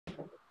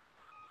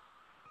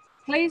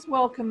Please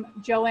welcome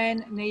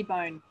Joanne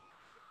Kneebone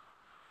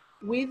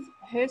with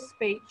her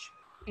speech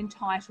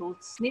entitled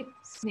Snip,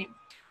 Snip.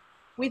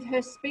 With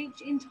her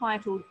speech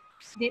entitled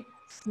Snip,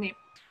 Snip,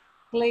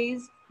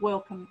 please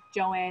welcome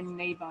Joanne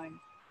Kneebone.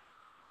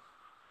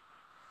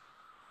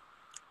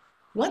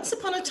 Once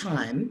upon a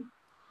time,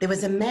 there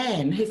was a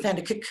man who found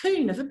a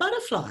cocoon of a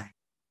butterfly.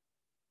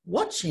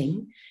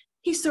 Watching,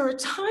 he saw a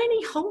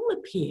tiny hole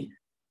appear.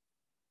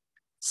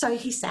 So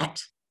he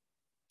sat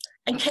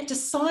and kept a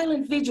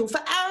silent vigil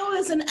for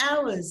hours and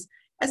hours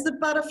as the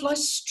butterfly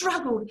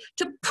struggled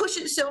to push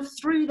itself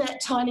through that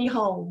tiny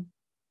hole.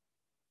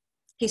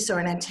 He saw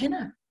an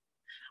antenna,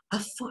 a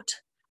foot,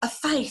 a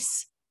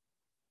face,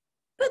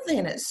 but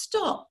then it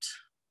stopped.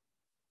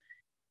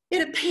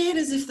 It appeared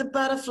as if the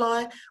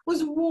butterfly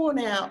was worn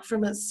out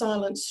from its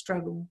silent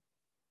struggle.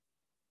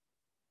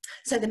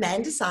 So the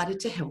man decided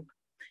to help.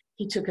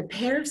 He took a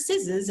pair of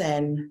scissors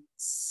and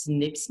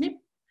snip, snip,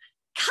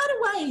 cut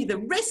away the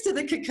rest of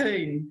the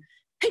cocoon.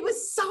 He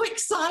was so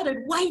excited,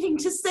 waiting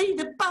to see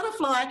the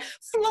butterfly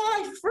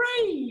fly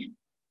free.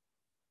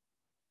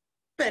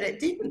 But it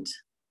didn't.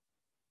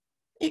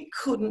 It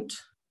couldn't.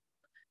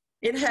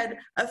 It had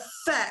a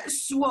fat,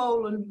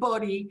 swollen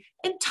body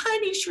and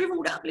tiny,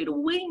 shriveled up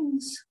little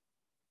wings.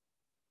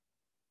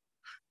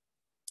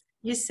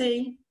 You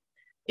see,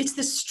 it's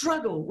the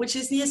struggle which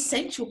is the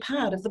essential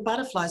part of the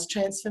butterfly's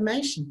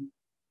transformation.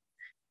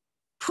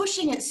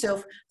 Pushing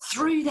itself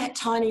through that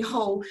tiny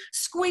hole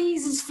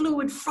squeezes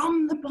fluid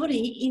from the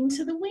body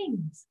into the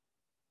wings.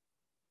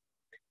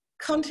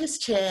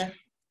 Contest chair,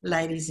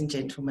 ladies and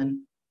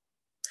gentlemen,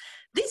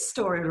 this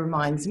story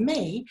reminds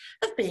me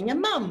of being a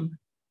mum.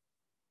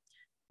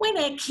 When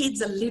our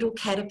kids are little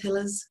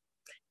caterpillars,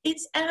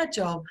 it's our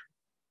job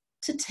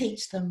to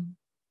teach them,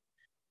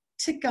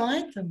 to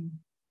guide them,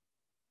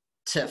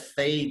 to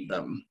feed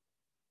them.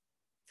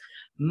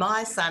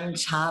 My son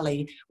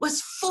Charlie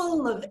was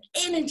full of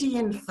energy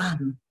and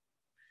fun.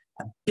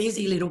 A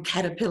busy little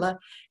caterpillar,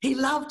 he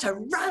loved to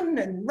run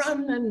and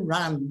run and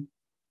run.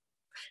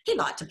 He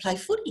liked to play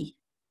footy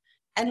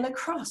and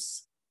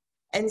lacrosse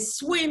and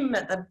swim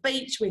at the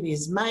beach with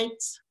his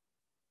mates.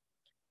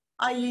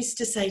 I used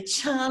to say,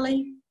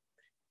 Charlie,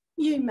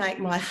 you make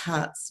my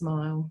heart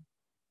smile.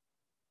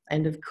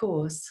 And of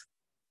course,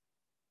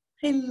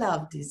 he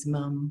loved his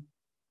mum.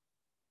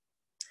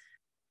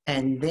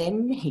 And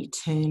then he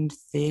turned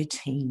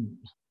 13.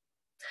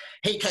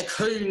 He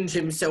cocooned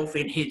himself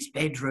in his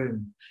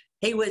bedroom.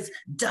 He was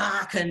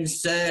dark and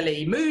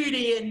surly,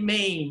 moody and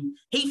mean.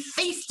 He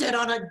feasted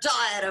on a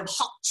diet of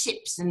hot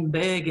chips and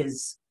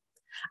burgers.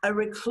 A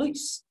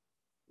recluse.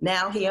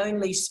 Now he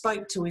only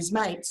spoke to his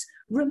mates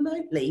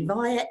remotely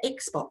via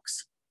Xbox.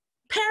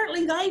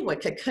 Apparently they were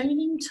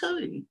cocooning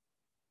too.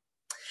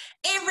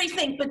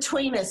 Everything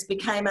between us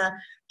became a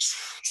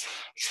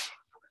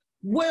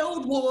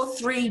World War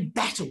III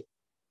battle.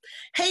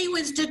 He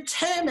was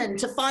determined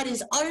to fight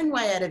his own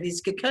way out of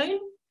his cocoon, and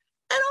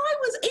I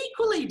was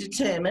equally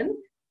determined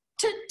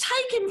to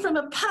take him from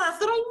a path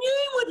that I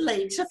knew would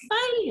lead to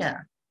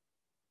failure.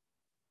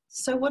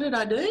 So what did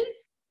I do?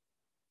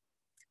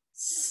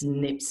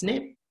 Snip,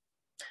 snip.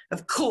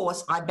 Of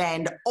course, I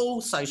banned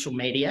all social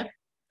media,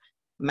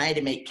 made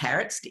him eat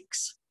carrot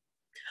sticks.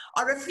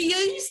 I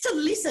refused to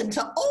listen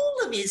to all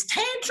of his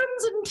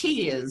tantrums and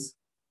tears.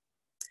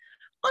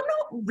 I'm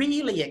not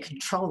really a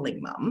controlling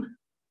mum.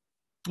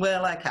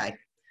 Well, okay,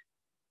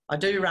 I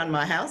do run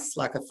my house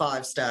like a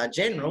 5-star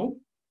general,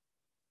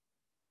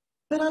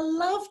 but I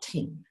loved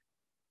him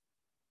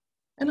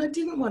and I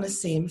didn't want to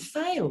see him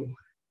fail.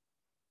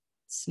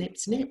 Snip,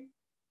 snip.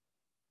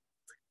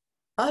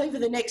 Over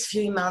the next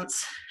few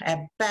months,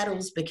 our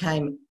battles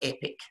became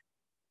epic.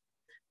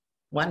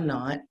 One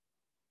night,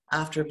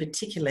 after a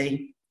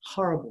particularly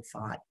horrible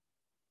fight,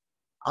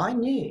 I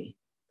knew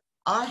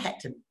I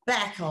had to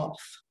back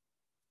off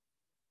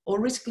or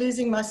risk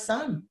losing my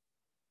son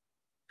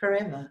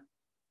forever.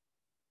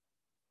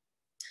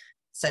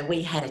 So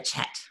we had a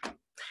chat,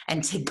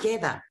 and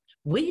together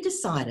we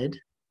decided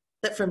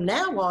that from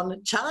now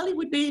on, Charlie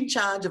would be in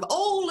charge of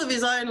all of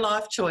his own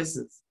life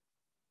choices.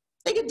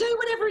 He could do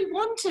whatever he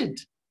wanted,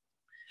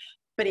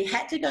 but he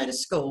had to go to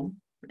school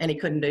and he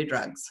couldn't do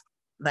drugs.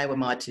 They were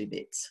my 2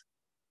 bits.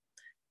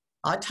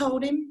 I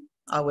told him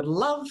I would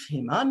love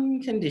him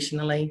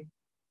unconditionally.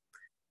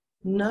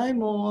 No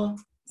more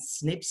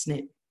snip,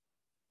 snip.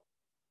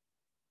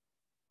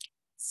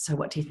 So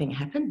what do you think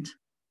happened?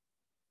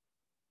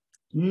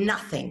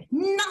 Nothing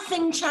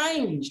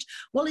changed.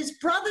 While his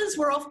brothers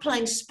were off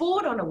playing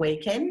sport on a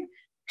weekend,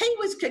 he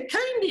was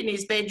cocooned in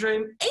his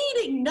bedroom,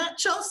 eating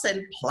nachos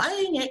and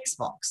playing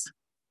Xbox.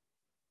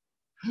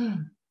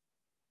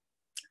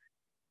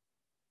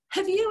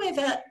 Have you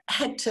ever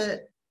had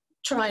to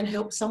try and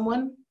help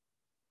someone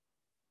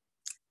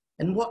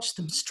and watch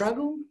them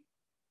struggle?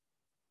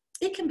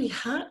 It can be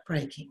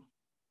heartbreaking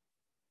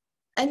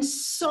and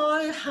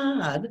so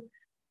hard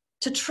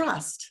to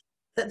trust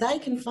that they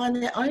can find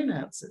their own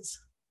answers.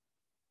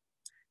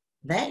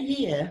 That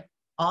year,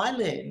 I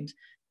learned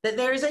that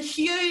there is a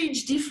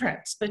huge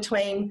difference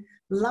between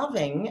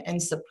loving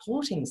and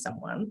supporting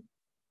someone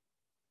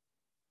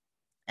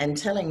and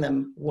telling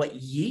them what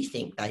you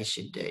think they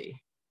should do. It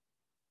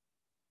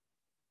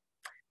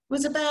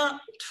was about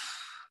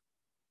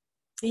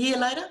a year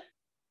later.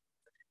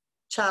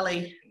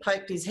 Charlie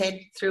poked his head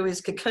through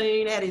his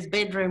cocoon out his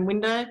bedroom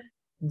window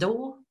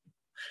door.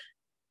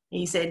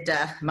 He said,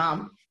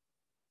 Mum,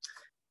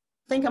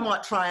 I think I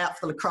might try out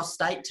for the lacrosse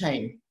state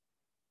team.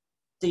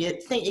 Do you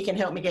think you can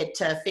help me get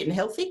fit and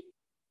healthy?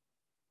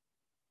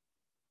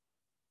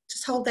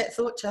 Just hold that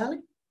thought,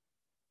 Charlie.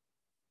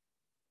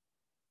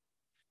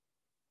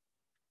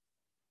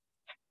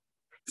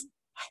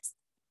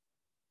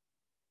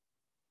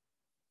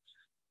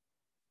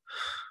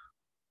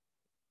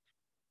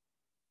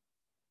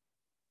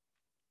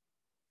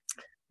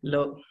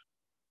 Look,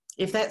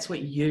 if that's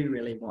what you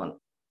really want,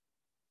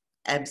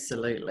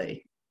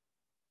 absolutely.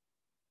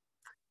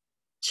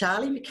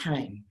 Charlie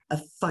became a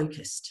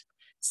focused,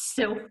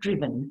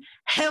 self-driven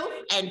health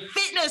and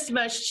fitness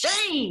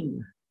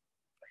machine.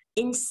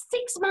 In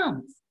 6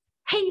 months,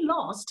 he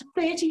lost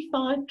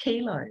 35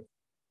 kilos.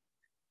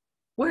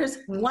 Whereas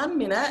 1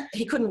 minute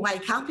he couldn't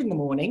wake up in the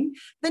morning,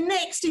 the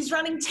next he's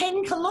running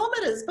 10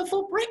 kilometres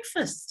before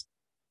breakfast.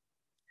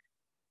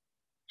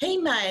 He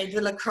made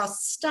the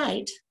lacrosse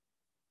state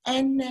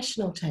and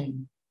national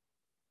team.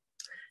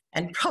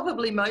 And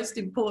probably most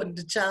important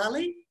to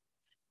Charlie,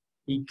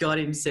 he got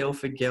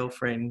himself a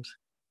girlfriend.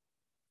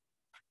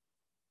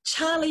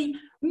 Charlie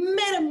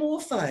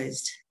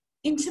metamorphosed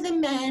into the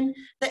man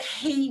that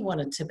he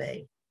wanted to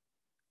be.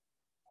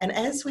 And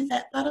as with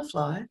that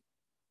butterfly,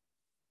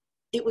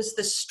 it was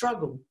the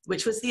struggle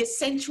which was the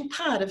essential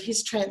part of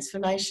his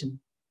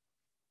transformation.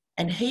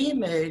 And he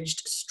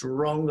emerged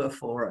stronger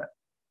for it.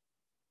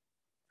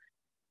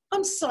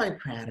 I'm so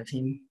proud of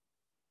him.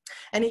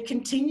 And he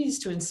continues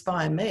to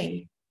inspire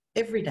me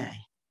every day.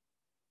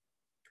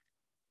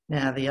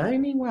 Now, the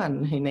only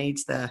one who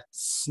needs the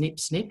snip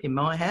snip in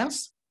my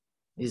house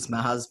is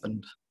my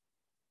husband.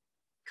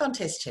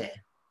 Contest chair.